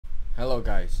Hello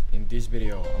guys, in this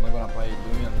video I'm gonna play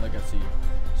Loomia Legacy.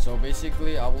 So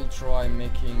basically I will try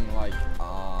making like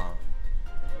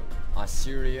a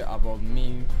series about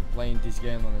me playing this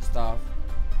game and stuff.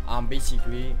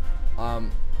 Basically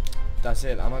that's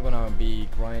it. I'm not gonna be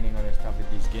grinding on stuff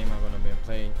with this game. I'm gonna be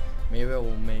playing. Maybe I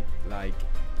will make like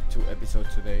 2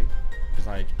 episodes today, because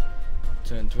like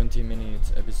 20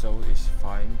 minutes episode is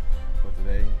fine for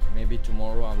today. Maybe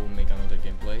tomorrow I will make another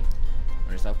gameplay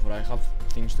and stuff, but I have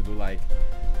things to do. Like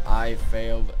I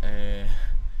failed a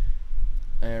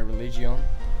religion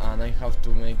and I have to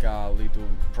make a little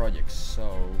project, so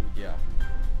yeah,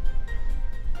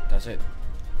 that's it.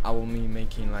 I will be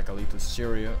making like a little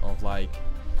series of like,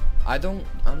 I'm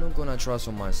not gonna trust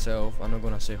on myself. I'm not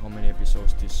gonna say how many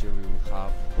episodes this series will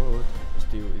have, but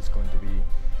still it's going to be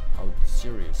a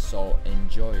series, so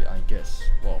enjoy, I guess.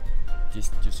 Well,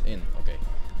 just in. Okay,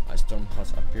 a storm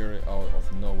has appeared out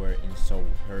of nowhere in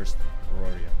Southwest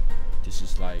Aurora. This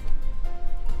is like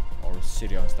our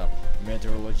city and stuff.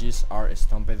 Meteorologists are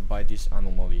stumped by this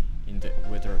anomaly in the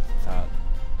weather that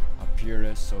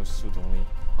appeared so suddenly.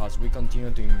 As we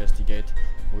continue to investigate,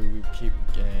 we will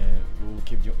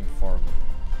keep you informed.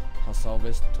 Has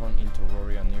always turned into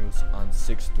Aurora News and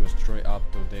seeks to stay up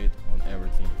to date on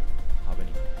everything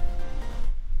happening.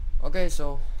 Okay,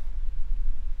 so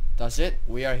that's it.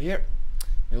 We are here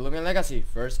in Loomia Legacy,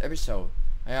 first episode.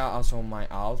 I also my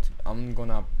alt. I'm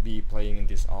gonna be playing in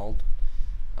this alt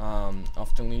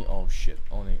oftenly. Oh shit,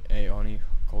 Oni, hey Oni,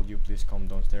 could you please come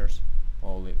downstairs?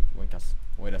 Oh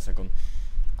wait a second.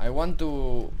 I want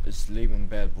to sleep in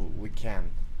bed, but we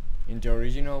can't. In the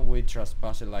original we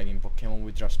trespassed, like in Pokemon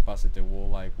we trespassed the wall,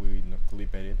 like we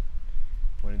clip it.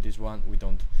 But in this one we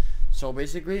don't. So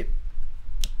basically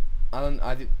I don't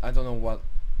know what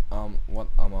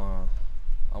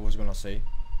I was gonna say.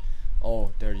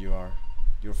 Oh, there you are.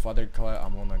 Your father called a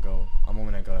moment ago,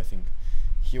 I think.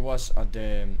 He was at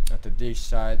the dig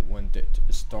site when the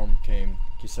storm came.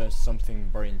 He says something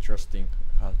very interesting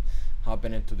had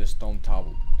happened to the stone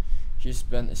table. He's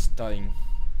been studying.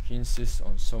 He insists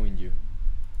on showing you.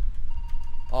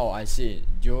 Oh, I see.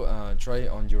 You try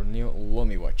on your new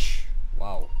Loomia watch.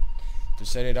 Wow. To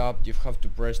set it up, you have to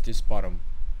press this button.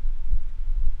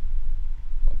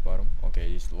 What button?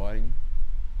 Okay, it's loading.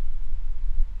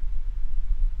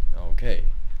 Okay.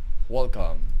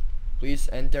 Welcome. Please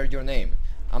enter your name.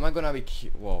 Am I gonna be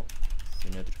well,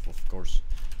 Finetris, of course.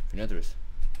 Finetris.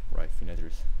 Right,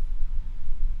 Finetris.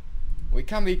 We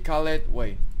can be called,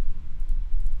 wait.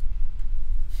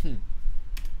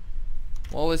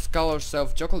 Well, let's call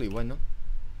ourselves Chocolate, why not?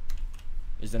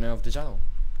 Is the name of the channel.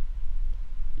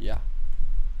 Yeah.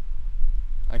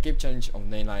 I keep changing of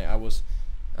name, like I was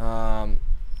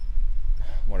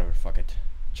whatever, fuck it.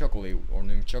 Chocolate, or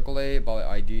name Chocolate, but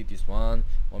ID this one,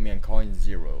 Mommy and coin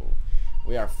 0.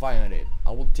 We are fine at it.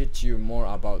 I will teach you more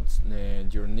about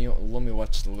your new Loomia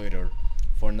watch later.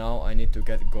 For now, I need to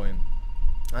get going.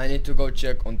 I need to go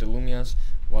check on the Loomias,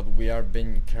 what we are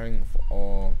been caring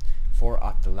for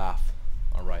at the lab.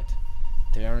 Alright.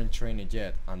 They aren't trained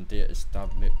yet and they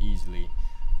established easily.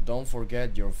 Don't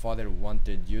forget your father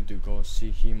wanted you to go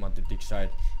see him at the dig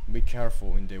site. Be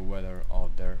careful in the weather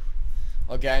out there.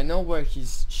 Okay, I know where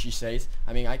she says.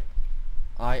 I mean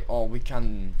we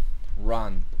can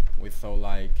run without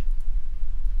like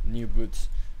new boots.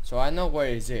 So I know where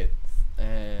is it.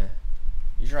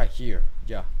 It's right here.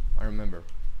 Yeah, I remember.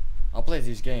 I'll play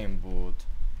this game, but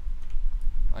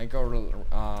I got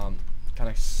kind of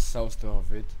exhausted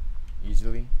of it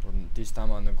easily. But this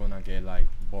time I'm not gonna get like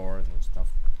bored and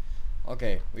stuff.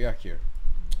 Okay, we are here.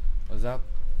 What's up?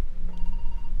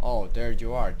 Oh, there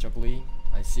you are, Chocolate.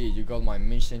 I see you got my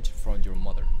message from your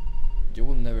mother. You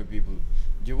will never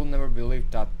believe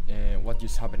that what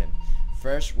is happening.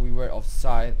 First, we were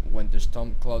outside when the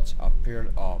storm clouds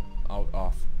appeared out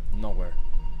of nowhere.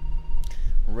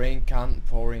 Rain came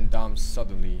pouring down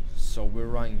suddenly, so we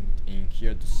ran in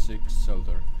here to seek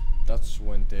shelter. That's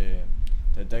when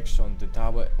the decks on the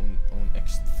tower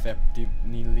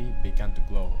unexpectedly began to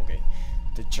glow. Okay,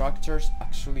 the tractors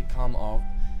actually come off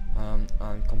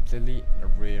and completely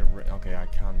okay, I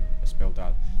can't spell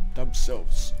that.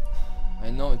 Themselves. I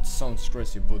know it sounds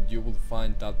crazy, but you will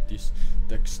find that this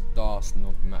text does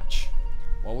not match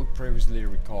what we previously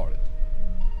recorded.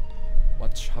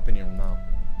 What's happening now?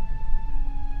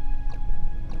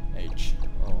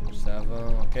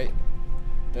 H07. Okay,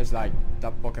 there's like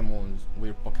that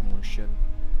weird Pokemon shit.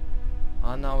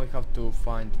 And now we have to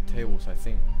find the tables. I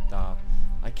think that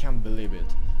I can't believe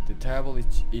it. The table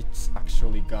it's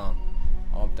actually gone.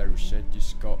 All the research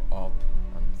just got up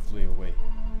and flew away.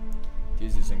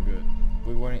 This isn't good.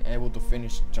 We weren't able to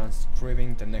finish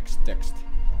transcribing the next text.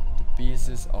 The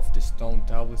pieces of the stone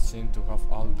tablet seem to have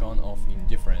all gone off in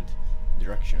different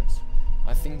directions.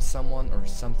 I think someone or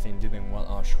something didn't want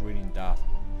us reading that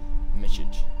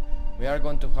message. We are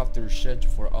going to have to research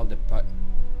for all the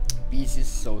pieces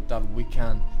so that we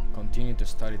can continue to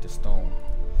study the stone.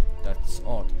 That's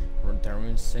odd. The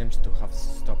room seems to have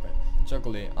stopped.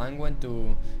 Chocolate, I'm going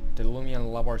to the loomia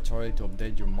laboratory to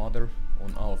update your mother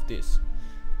on all of this.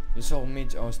 You shall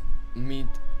meet us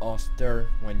there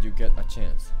when you get a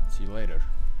chance. See you later.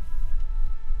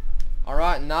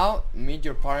 Alright, now meet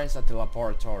your parents at the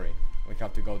laboratory. We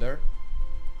have to go there.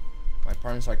 My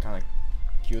parents are kinda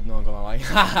cute, not gonna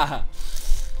lie.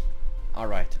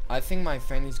 Alright, I think my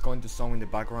fan is going to sound in the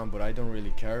background, but I don't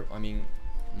really care. I mean,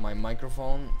 my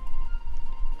microphone,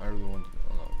 I really want to,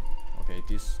 oh no. Okay,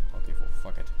 this, okay, well,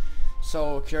 fuck it.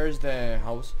 So here's the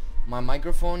house. My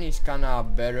microphone is kinda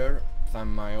better than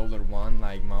my older one.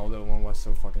 Like, my older one was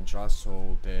so fucking trash,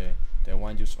 so the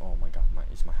one just, oh my god,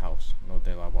 it's my house, not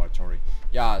the laboratory.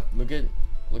 Yeah, look it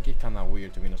kinda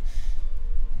weird to be honest.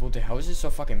 But the house is so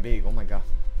fucking big, oh my god.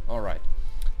 Alright,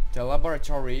 the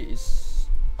laboratory is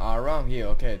around here.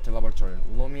 Okay, the laboratory,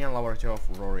 Loomia Laboratory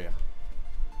of Aurora.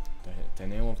 The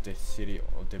name of the city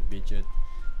of the beach.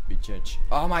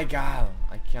 Oh my god,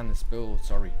 I can't spell,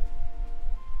 sorry.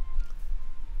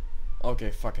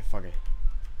 Okay, fuck it.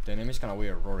 The name is kinda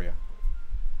weird, Aurora.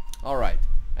 Alright,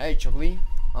 hey Chocolate,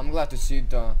 I'm glad to see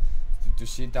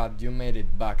that you made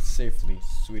it back safely,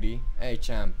 sweetie. Hey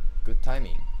champ, good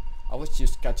timing. I was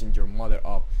just catching your mother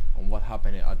up on what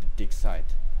happened at the dig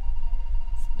site.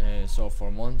 So for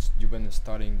months you've been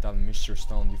studying that mystery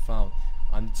stone you found,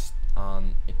 and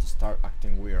it started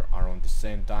acting weird around the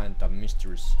same time that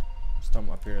mysterious stone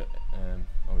appeared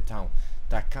over town.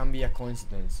 That can be a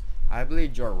coincidence. I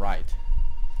believe you're right.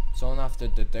 Soon after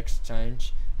the text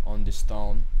change on the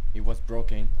stone, it was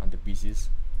broken and the pieces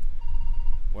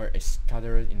were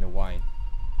scattered in the wine.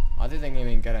 I didn't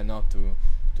even get enough to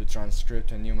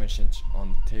transcribe a new message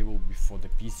on the table before the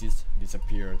pieces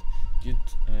disappeared. You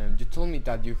told me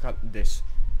that you had the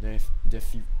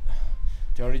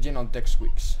original text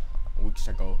weeks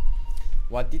ago.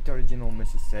 What did the original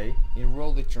message say? It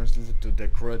wrote translated to the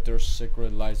creator's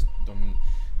secret lies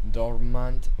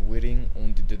dormant, waiting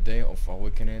until the day of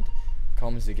awakening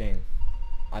comes again.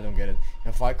 I don't get it.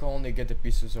 If I could only get the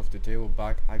pieces of the table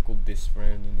back, I could decipher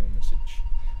the new message.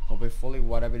 Hopefully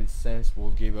whatever it says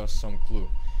will give us some clue.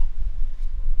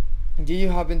 Did you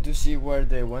happen to see where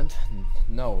they went?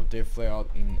 No, they flew out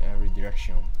in every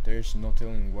direction. There is no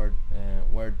telling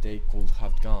where they could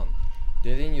have gone.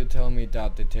 Didn't you tell me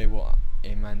that the table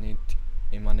emanated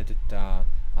a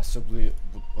subtly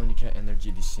but unique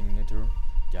energy designator?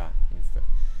 Yeah,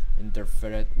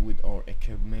 interfered with our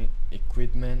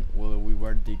equipment while we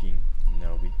were digging,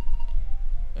 Nerby.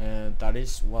 That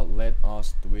is what led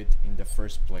us to it in the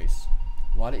first place.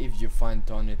 What if you find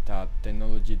Tony that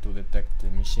technology to detect the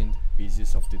missing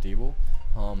pieces of the table?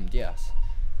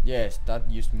 Yes, that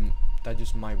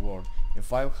just my word.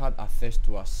 If I had access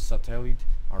to a satellite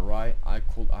array, I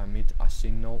could emit a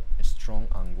signal strong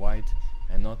and wide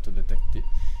enough to detect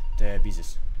the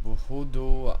pieces.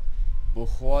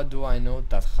 But what do I know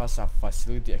that has a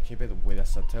facility equipped with a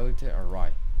satellite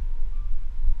array?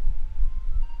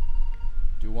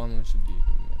 Do you want to do?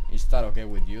 Is that okay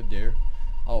with you, there?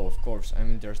 Oh, of course.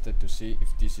 I'm interested to see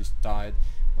if this is tied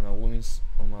on a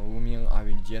lumen I've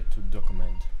yet to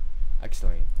document.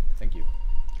 Excellent, thank you.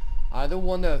 I don't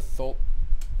wonder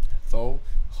though,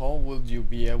 how will you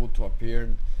be able to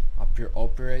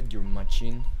operate your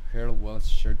machine here while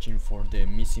searching for the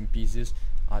missing pieces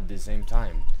at the same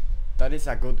time? That is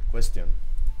a good question.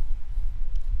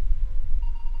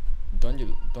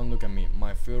 Don't look at me.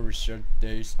 My field research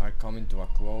days are coming to a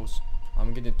close.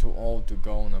 I'm getting too old to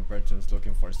go on adventures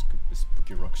looking for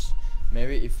spooky rocks.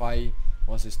 Maybe if I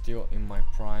was still in my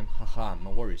prime, haha, no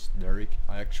worries, Derek.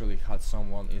 I actually had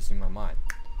someone else in my mind.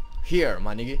 Here,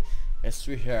 my nigga, a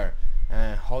sweet hair.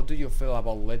 How do you feel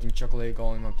about letting Chocolate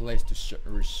go in my place to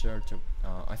research?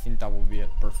 I think that would be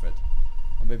perfect.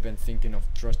 I've been thinking of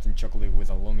trusting Chocolate with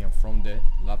a Lumia from the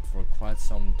lab for quite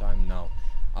some time now.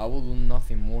 I will do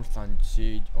nothing more than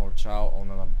see our child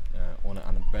on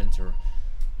an adventure.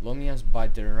 Lumias by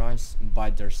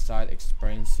their side,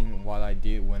 experiencing what I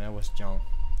did when I was young.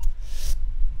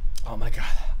 Oh my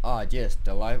god. Ah yes,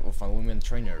 the life of a Lumian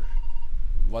trainer.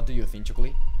 What do you think,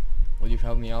 Chocolate? Will you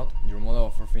help me out? Your mother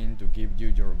offered me to give you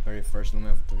your very first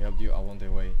Lumian to help you along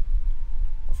the way.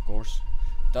 Of course.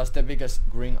 That's the biggest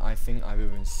grin I think I've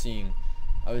ever seen.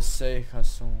 I would say has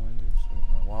some windows.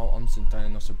 Wow, I'm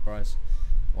sometimes not surprised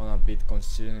one a bit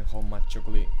considering how much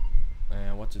Chocolate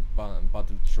watched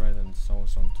Battle Trend and so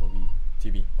on to be.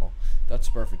 TV. Oh, that's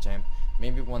perfect, champ.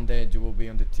 Maybe one day you will be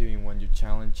on the TV when you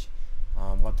challenge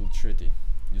Battle Treaty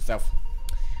yourself.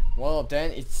 Well,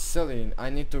 then it's silly. I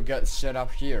need to get set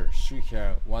up here. Sweet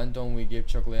hair. Why don't we give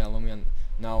Chocolate and Lumion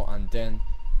now and then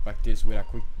practice with a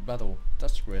quick battle?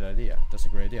 That's a great idea. That's a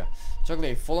great idea.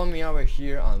 Chocolate, follow me over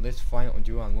here and let's find on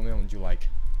you and Lumion what you like.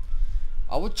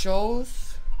 I would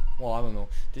choose. Well, I don't know.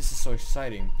 This is so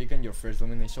exciting. Picking your first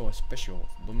Lumion is so special.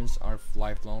 Lumions are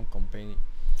lifelong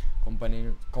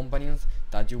companions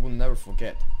that you will never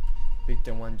forget. Pick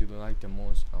the one you like the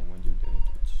most and when you didn't.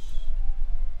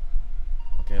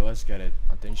 Okay, let's get it.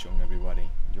 Attention, everybody.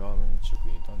 You already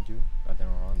chocolate, don't you? Got them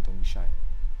around. Don't be shy.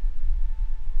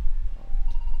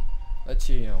 Alright. Let's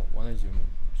see. One is your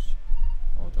moves.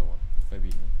 Oh, that one.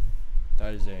 Maybe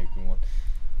that is a good one.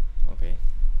 Okay.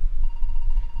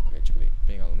 Okay, chocolate.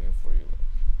 Pink aluminum for you.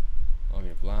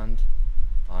 Okay, bland,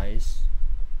 ice.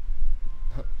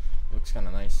 Looks kind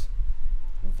of nice.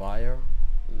 Fire,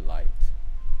 light,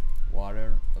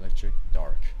 water, electric,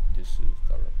 dark. This is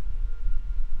dark.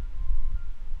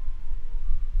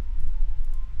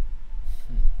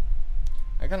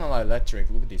 I kinda like electric.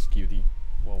 Look at this cutie.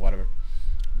 Well, whatever.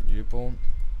 Beautiful.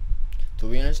 To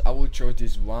be honest, I would choose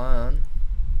this one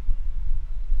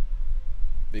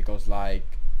because like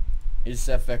it's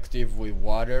effective with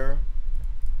water,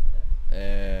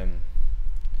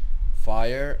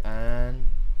 fire, and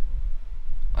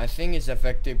I think it's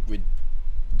effective with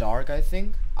dark. I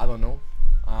think. I don't know.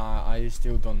 I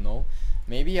still don't know.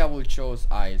 Maybe I will choose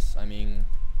ice. I mean,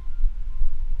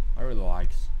 I really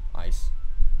like ice.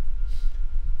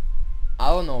 I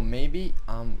don't know, maybe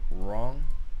I'm wrong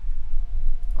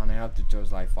and I have to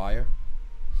choose like fire.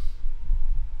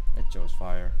 I chose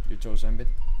fire. You chose Ambit?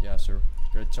 Yeah, sir.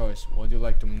 Great choice. Would you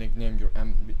like to nickname your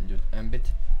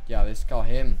Ambit? Yeah, let's call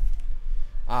him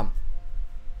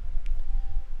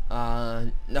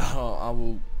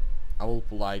no, I will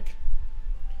put like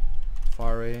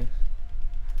fiery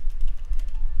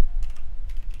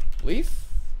leaf.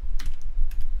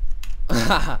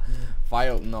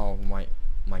 Fire, no, my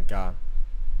god.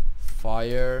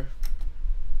 Fire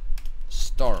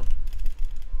storm.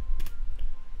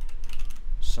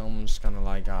 Sounds kind of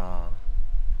like a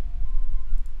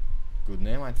good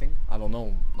name, I think. I don't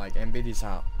know. Like Embed is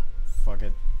a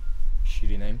fucking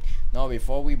shitty name. Now,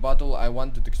 before we battle, I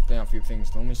wanted to explain a few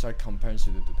things. Let me start comparing to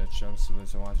the jumps.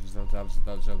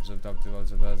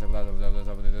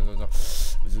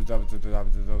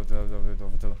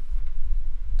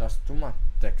 That's too much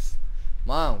text.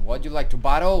 Man, would you like to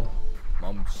battle?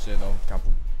 Mom said, oh,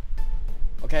 couple.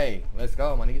 Okay, let's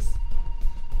go, manis.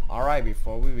 Alright,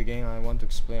 before we begin, I want to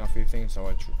explain a few things.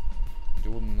 So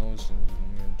you will know some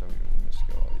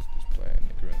skill is display and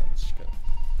the green on the skill.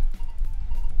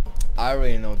 I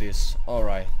already know this.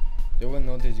 Alright, you will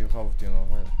notice you have to know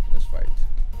what. Let's fight.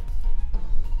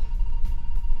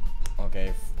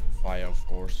 Okay, fire, of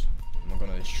course. I'm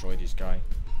gonna destroy this guy.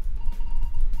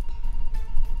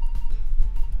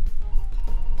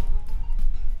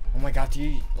 Oh my god,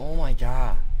 oh my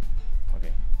god.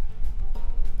 Okay.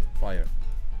 Fire.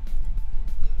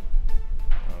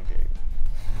 Okay.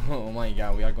 Oh my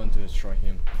god, we are going to destroy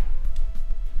him.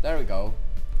 There we go.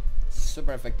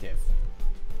 Super effective.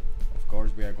 Of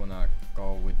course, we are gonna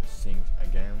go with sync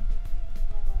again.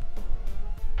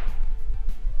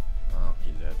 Oh,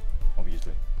 he's dead.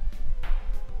 Obviously.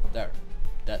 There.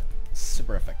 That's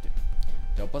super effective.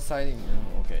 The opposite,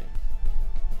 okay.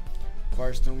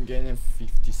 Firestone gaining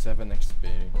 57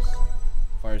 experience.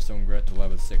 Firestone grade to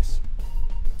level 6.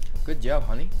 Good job,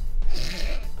 honey.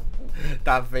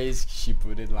 That face, she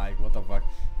put it like, what the fuck.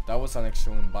 That was an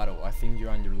excellent battle. I think you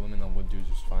and your Lumina would do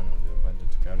just fine on the event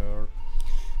together.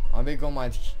 I think I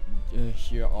might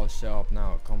here all set up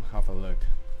now. Come have a look.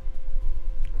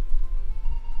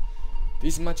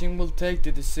 This machine will take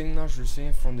the signals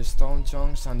received from the stone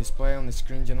chunks and display on the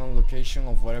screen general location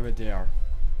of wherever they are.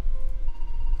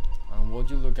 And would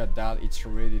you look at that, it's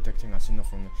already detecting a signal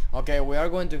from me. Okay, we are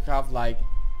going to have like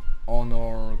on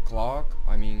our clock,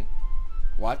 I mean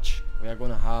watch, we are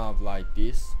gonna have like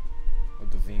this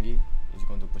with the thingy. It's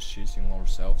going to position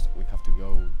ourselves. We have to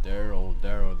go there or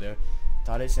there or there.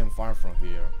 That isn't far from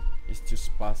here. It's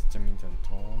just past Jamington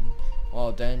Town.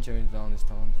 Well, then Jamington is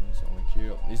town over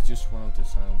here. It's just one of the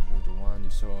signs of the one you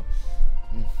saw.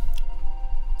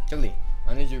 Kelly,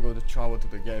 I need you to go to travel to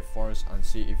the gate first and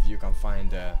see if you can find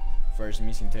the first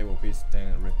missing table piece,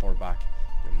 then report back.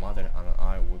 Your mother and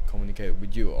I will communicate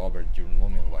with you over your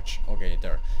Lumion watch. Okay,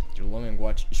 there. Your Lumion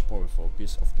watch is a powerful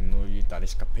piece of technology that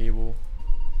is capable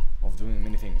of doing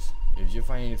many things. If you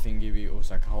find anything, give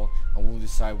us a call and we'll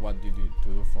decide what you do to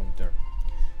do from there.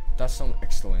 That sounds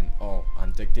excellent. Oh,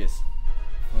 and take this.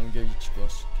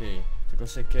 K.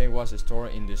 Because the K was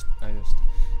stored in this.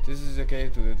 This is the key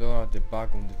to the door at the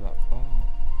back of the lab. Oh.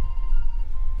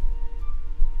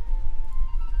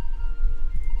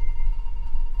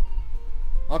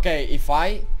 Okay, if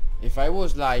I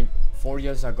was like 4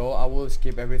 years ago, I will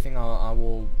skip everything. I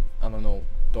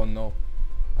don't know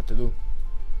what to do.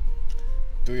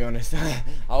 To be honest, I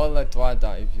will let try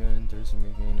that. If you're interested in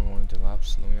making any one of the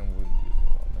labs, loomia will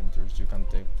mentors you can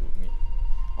take to me.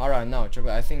 Alright, now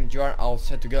Chocolate, I think you are all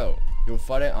set to go. Your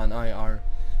father and I are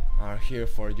here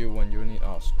for you when you need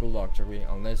us. Good luck, Chocolate,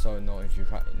 and let us know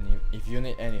if you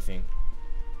need anything.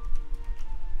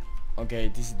 Okay,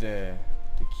 this is the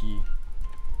key.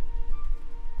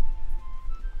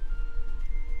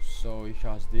 So it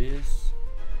has this.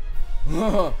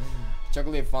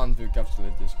 Chocolate found to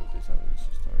encapsulate this story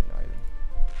item.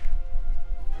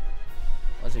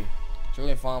 Let's see.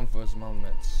 Chocolate found for small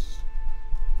meds.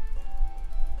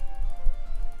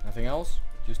 Nothing else?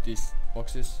 Just these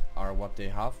boxes are what they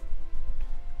have.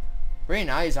 Very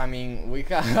nice. I mean, we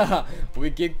can we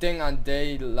give them and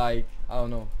they like, I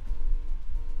don't know,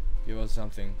 give us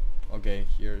something. Okay,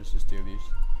 here's still this.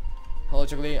 Hello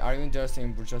Chocolate, are you interested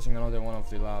in purchasing another one of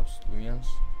the lab's loomia?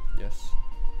 Yes.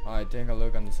 Alright, take a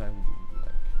look and decide what you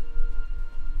like.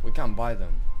 We can buy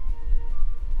them.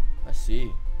 I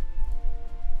see.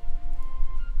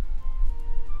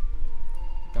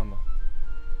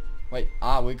 Wait,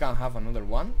 we can have another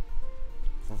one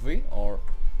for free, or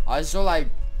I saw like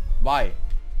buy.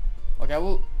 Okay, I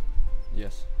will.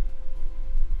 Yes.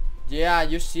 Yeah,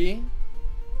 you see.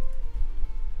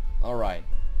 All right,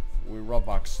 we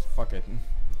Roblox. Fuck it.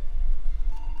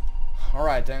 All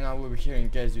right, then I will be here in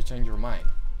case you change your mind.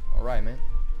 All right, man.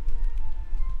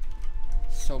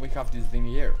 So we have this thing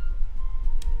here.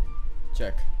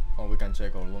 Check. Oh, we can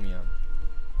check on loomia.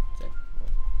 Check.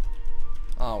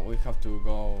 Oh, we have to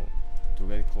go to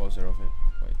get closer of it.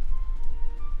 Wait.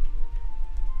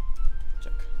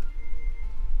 Check.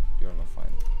 You are not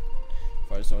fine.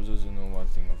 Fire soldiers know one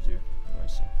thing of you. I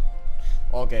see.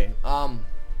 Okay.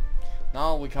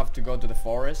 Now we have to go to the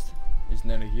forest. It's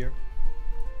nearly here.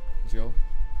 Let's go.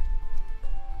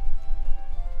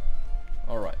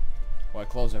 Alright. Well,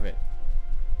 close of it.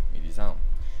 It is down.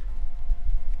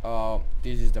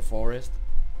 This is the forest.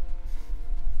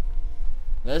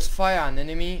 Let's fight an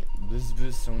enemy.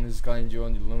 This someone is calling you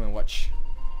on the loom and watch.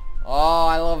 Oh,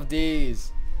 I love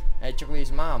these. Hey,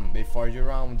 Chocolate's mom. Before you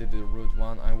run with the route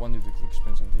one, I want you to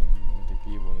explain something with the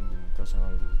keyboard because I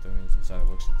want to determine inside the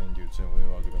box to thank you. So we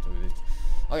want to go to this.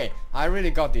 Okay, I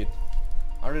really got it.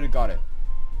 I really got it.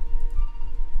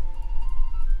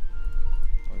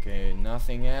 Okay,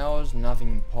 nothing else, nothing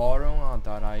important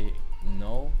that I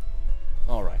know.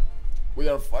 Alright, we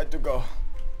are fine to go.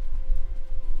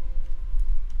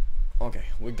 Okay,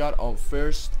 we got our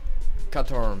first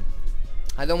Catorn.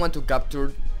 I don't want to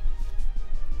capture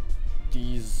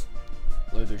these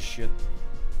little shit.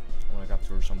 I want to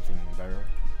capture something better.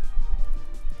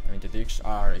 I mean, the dicks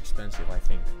are expensive, I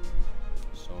think.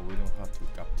 So we don't have to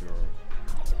capture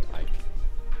like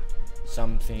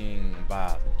something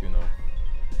bad, you know.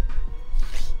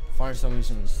 Find some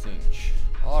using stinch.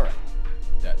 Alright,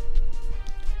 that.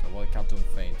 The while Captain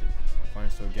fainted.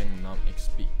 Find still getting non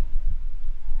XP.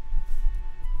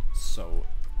 So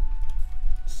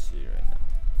see right now.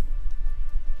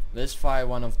 Let's find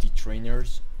one of the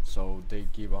trainers so they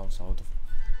give us a lot of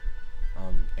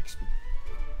XP.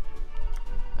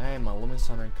 Hey, my woman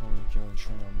son are coming to kill and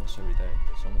train almost every day.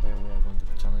 Someday we are going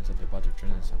to challenge at the battle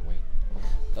trainers and win.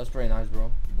 That's pretty nice,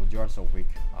 bro. But you are so weak.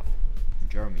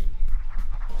 Jeremy.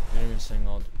 Jeremy saying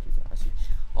all. I see.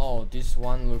 Oh, this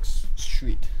one looks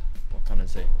sweet. What can I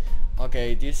say?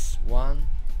 Okay, this one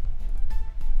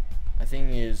I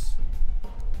think is.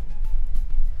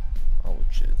 Oh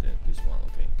shit, this one.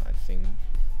 Okay, I think.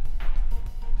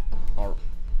 Or,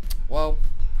 well.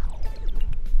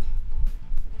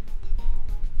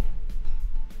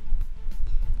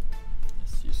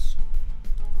 Let's use.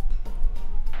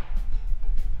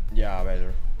 Yeah,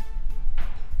 better.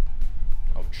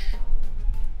 Ouch.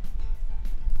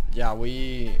 Yeah,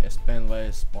 we spend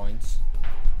less points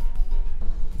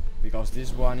because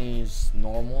this one is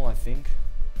normal, I think.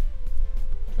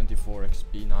 24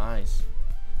 XP, nice.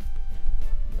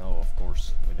 No, of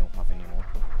course we don't have any more.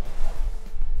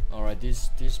 Alright, this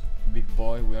big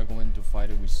boy, we are going to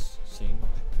fight it with Sing.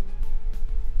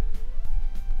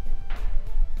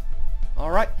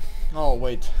 Alright. Oh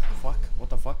wait, fuck, what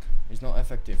the fuck? It's not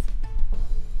effective.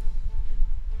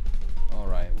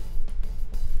 Alright,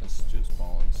 let's choose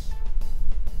balance.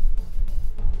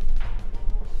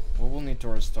 We will need to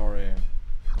restore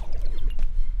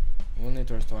we'll need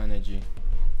to restore energy.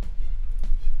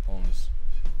 Balance.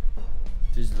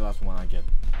 This is the last one I get.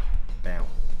 Bam.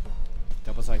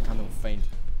 Double side kind of faint.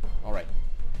 Alright.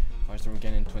 Firestorm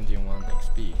getting 21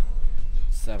 XP.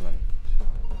 7.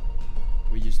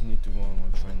 We just need to go on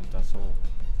one train, that's all.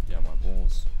 Yeah, my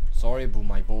balls. Sorry, but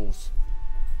my balls.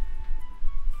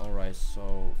 Alright,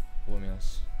 so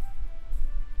Lumias.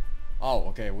 Oh,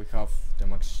 okay, we have the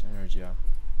max energy.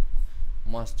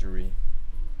 Mastery.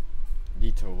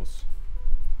 Details.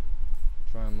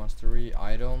 Try mastery.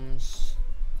 Items.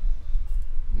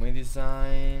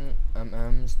 Design.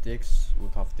 Sticks. We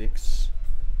have dicks.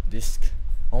 Disc.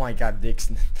 Oh my god,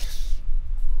 dicks.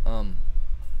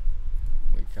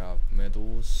 We have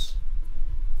medals.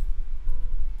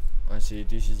 I see,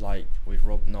 this is like with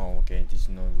no, okay, this is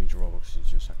not with Roblox, it's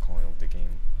just a coin of the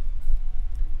game.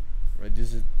 Right,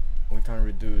 this is, we can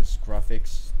reduce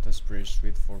graphics. That's pretty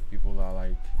sweet for people that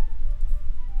like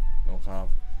don't have.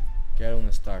 Get on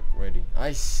a stack ready.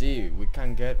 I see, we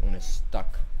can get on a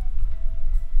stack.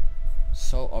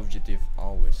 So objective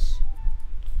always.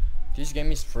 This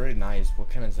game is pretty nice, what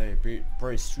can I say,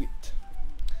 pretty sweet.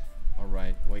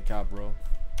 Alright, wake up, bro.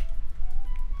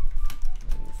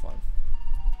 We're fun.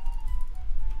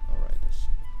 Alright,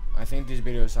 I think these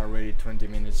videos are already 20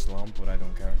 minutes long, but I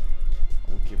don't care.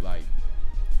 I will keep like.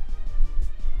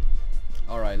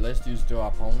 Alright, let's use the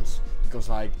opponents because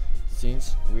like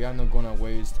since we are not gonna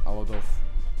waste a lot of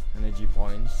energy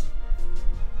points.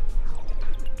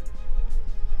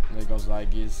 Because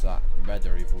like it's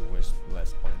better if we waste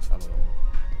less points. I don't know.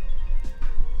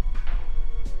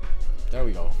 There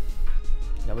we go.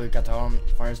 W Katarm,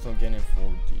 Firestone gaining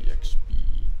 40 XP.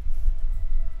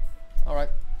 Alright.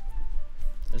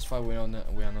 Let's fight with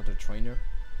another trainer.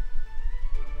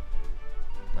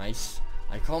 Nice.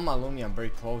 I call my loomia very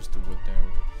close to what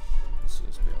they're. Let's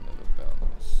be on the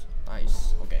balance.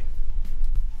 Nice. Okay.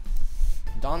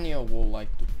 Daniel would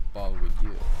like to battle with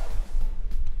you.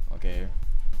 Okay.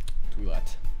 Do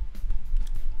that.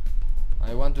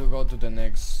 I want to go to the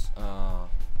next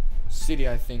city,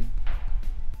 I think.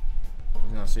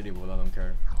 It's not a city, but I don't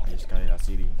care. I just got it a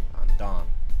city. I'm done.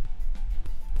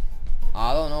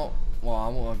 I don't know. Well,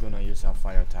 I'm not gonna use a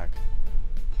fire attack.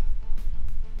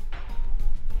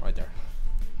 Right there.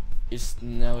 It's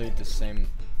nearly the same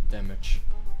damage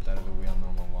that we are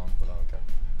normal one, but I don't care.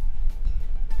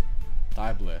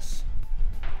 Typeless.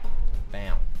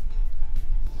 Bam.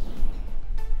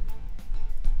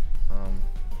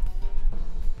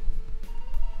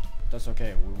 That's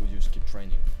okay, we will just keep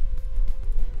training.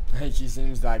 She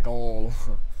seems like all.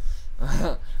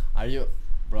 Are you,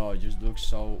 bro? You just look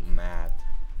so mad.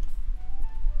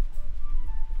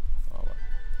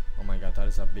 Oh my god, that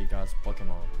is a big ass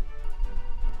Pokemon.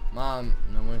 Mom,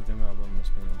 no one thinking about me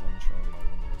spending time showing my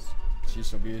limits. She's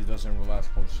so busy, doesn't realize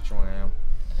how strong I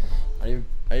am.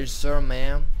 Are you sure,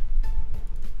 ma'am?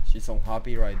 She's so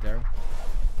happy right there.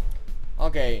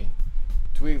 Okay,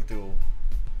 Twinkle.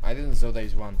 I didn't saw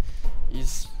this one.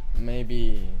 Is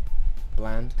maybe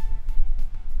bland.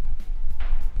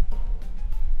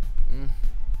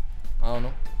 I don't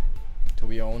know. To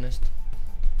be honest,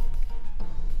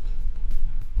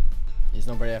 it's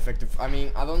not very effective. I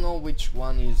mean, I don't know which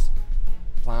one is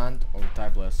plant or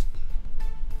typeless.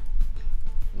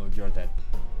 Look, you're dead.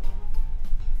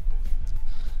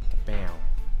 Bam.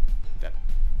 That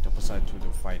opposite to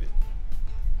fight it.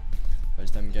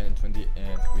 First time getting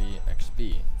 23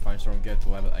 XP. Firestorm get to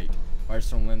level 8.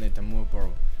 Firestorm landed a move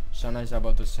bro. Shana is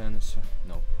about to send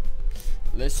no.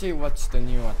 Let's see what's the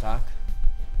new attack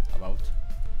about.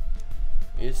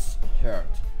 It's hurt.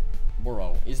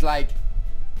 Burrow. It's like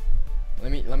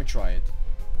let me try it.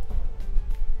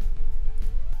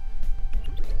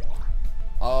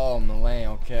 Oh melee,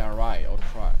 okay, alright, I'll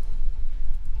try.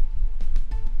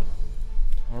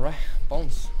 Alright,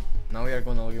 bones. Now we are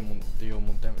gonna deal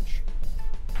more damage.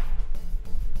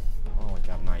 Oh my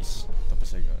god, nice.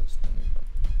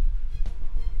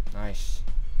 Nice.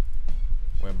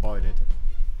 We avoided.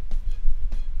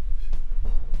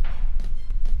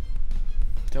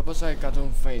 The opposite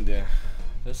cartoon faint there.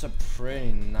 That's a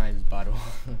pretty nice battle.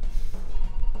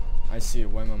 I see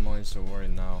why my mind is so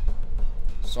worried now.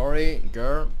 Sorry,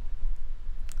 girl.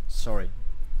 Sorry,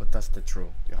 but that's the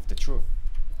truth. You have the truth.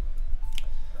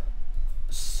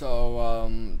 So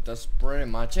that's pretty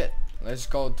much it. Let's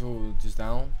go to this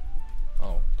down.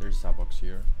 Oh, there's a box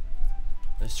here.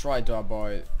 Let's try to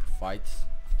avoid fights.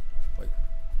 Wait.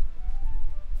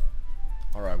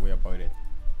 Alright, we avoided.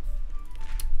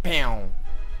 Bam!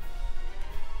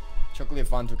 Chocolate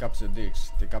fun to capture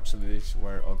dicks. The capture dicks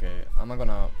were okay. I'm not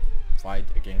gonna fight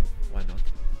again. Why not?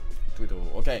 Twiddle.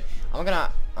 Okay, I'm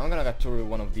gonna capture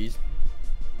one of these.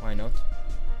 Why not?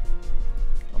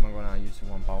 I'm not gonna use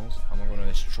 1 pound. I'm not gonna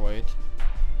destroy it.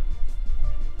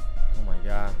 Oh my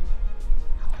god.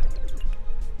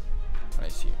 I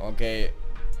see. Okay,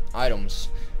 items.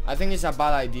 I think it's a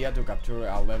bad idea to capture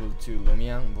a level 2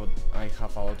 loomia, but I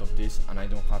have a lot of this and I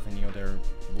don't have any other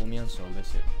loomia, so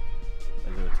let's do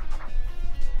it.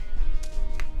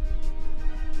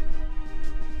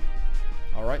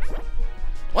 Alright.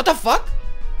 What the fuck?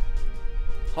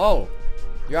 Oh,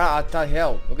 you are at that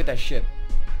hell. Look at that shit.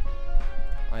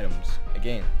 Items.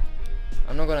 Again.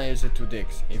 I'm not gonna use the 2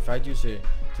 dicks. If I use the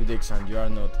 2 dicks and you are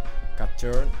not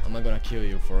captured, I'm not gonna kill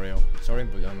you for real. Sorry,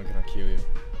 but I'm not gonna kill you.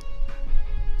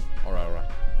 Alright.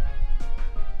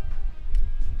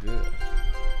 Good.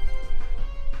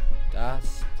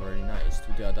 That's very nice.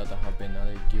 To the data have been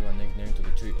added, give a nickname to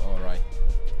the tree.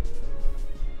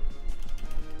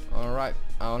 Alright,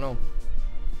 I don't know.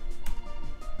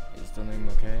 Is the name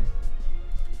okay?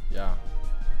 Yeah.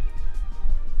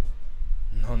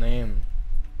 No name.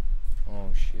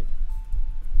 Oh shit.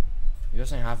 He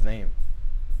doesn't have name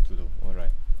to do.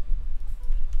 Alright.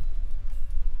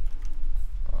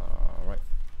 Alright.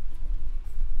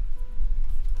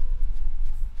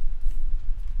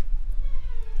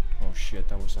 Oh shit,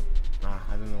 that was a...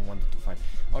 I don't know, wanted to fight.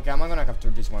 Okay, I'm not gonna capture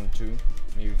this one too.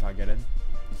 Maybe if I get it.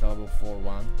 It's a level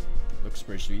 4-1. Looks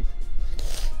pretty sweet.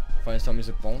 Find some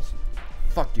music bones.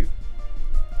 Fuck you.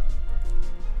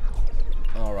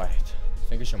 Alright.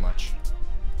 Thank you so much.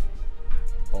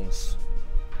 Bones.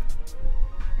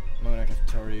 I'm gonna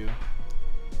capture you.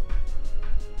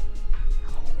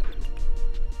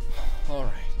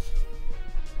 Alright.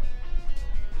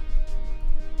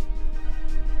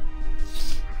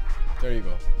 There you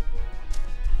go.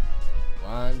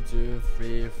 1, 2,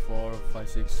 3, 4, 5,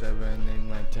 6, 7, 8,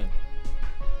 9, 10.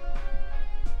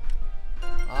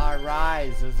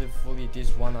 Alright, so it's fully this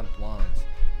one at once.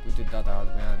 Put the data out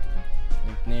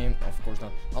nickname, of course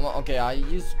not. Okay,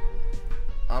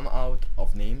 I'm out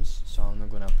of names, so I'm not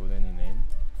gonna put any name.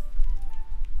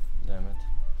 Damn it.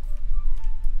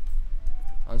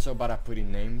 I'm so bad at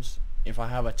putting names. If I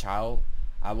have a child,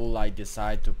 I will like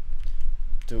decide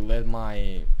to let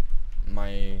my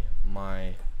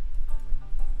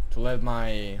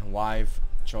wife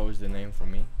choose the name for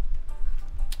me.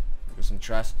 Because I'm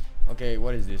trash. Okay,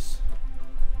 what is this?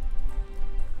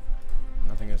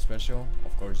 Nothing special.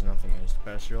 Of course, nothing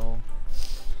special.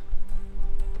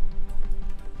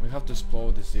 We have to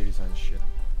explore the cities and shit.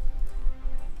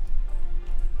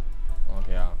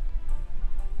 Okay, yeah.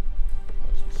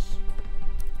 What's this?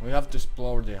 We have to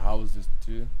explore the houses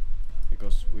too,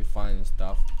 because we find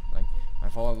stuff like I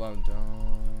follow them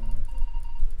down.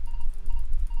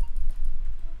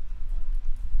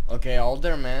 Okay,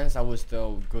 older mans I would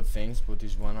still good things, but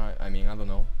this one I mean I don't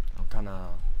know. I'm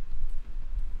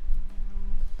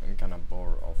kinda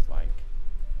bored of like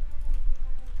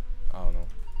I don't know.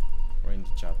 We're in the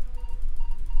chat.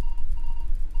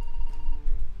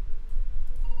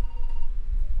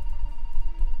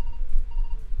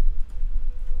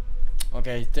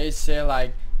 Okay, they say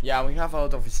like yeah we have a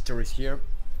lot of stories here,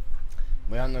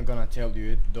 but I'm not gonna tell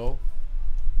you it though.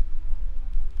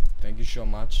 Thank you so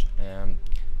much.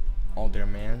 Older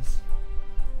mans,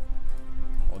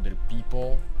 older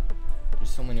people. There's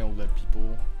so many older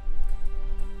people.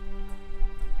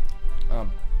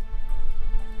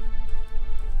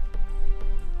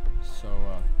 So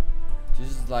this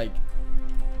is like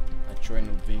a train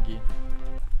of thingy.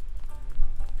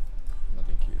 No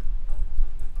thank you.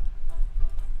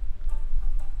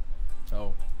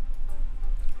 So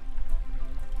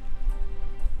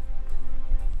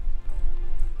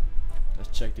let's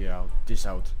check this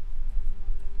out.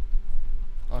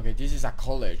 Okay, this is a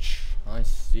college. I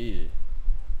see.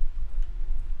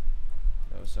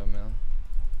 What's up, man?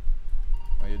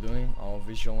 How you doing? Our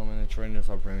visual luminary trainers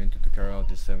are permitted to carry out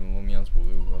the 7 lumians we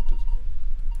will go to.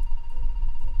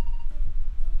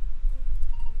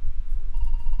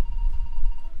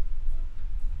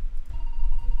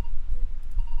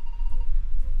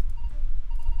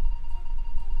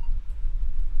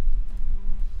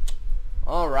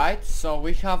 Alright, so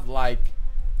we have like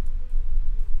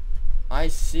I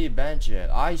see Benjet.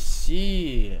 I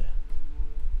see.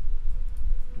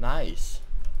 Nice.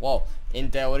 Well, in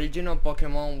the original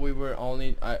Pokemon, we were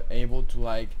only able to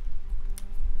like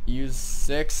use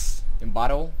 6 in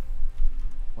battle.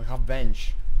 We have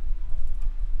bench.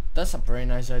 That's a very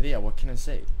nice idea. What can I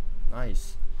say?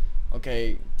 Nice.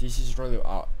 Okay, this is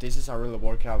a really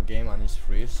workout game and it's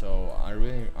free, so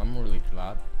I'm really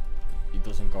glad it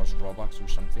doesn't cost Robux or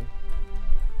something.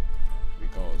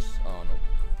 Because I don't know.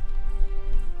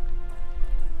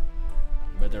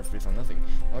 Better free than nothing.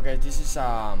 Okay, this is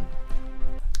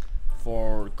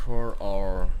for core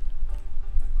or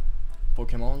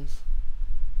Pokemons.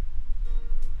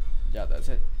 Yeah, that's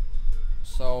it.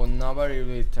 So nobody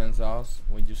really tells us,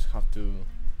 we just have to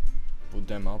put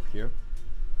them up here,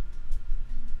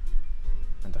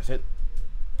 and that's it.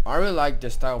 I really like the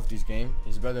style of this game.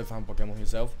 It's better than Pokemon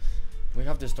himself. We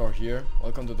have the store here.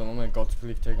 Welcome to the moment. Got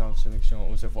click take out selection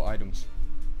useful items.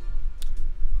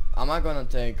 Am I gonna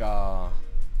take 0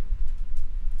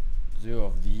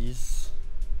 of these?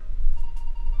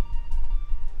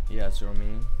 Yes, you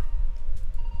mean.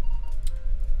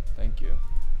 Thank you.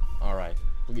 Alright,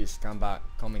 please come back,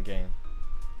 come again.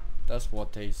 That's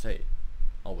what they say,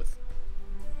 always.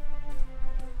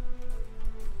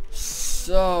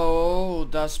 So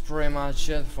that's pretty much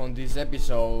it from this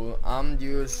episode. I'm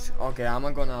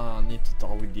gonna need to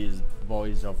talk with these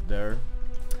boys up there,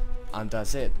 and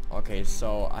that's it. Okay,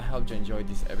 so I hope you enjoyed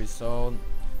this episode.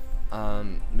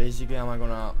 Basically I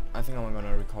think I'm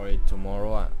gonna record it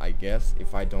tomorrow, I guess,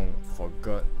 if I don't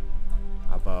forget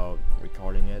about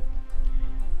recording it.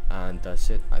 And that's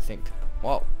it, I think.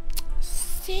 Well,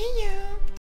 see you.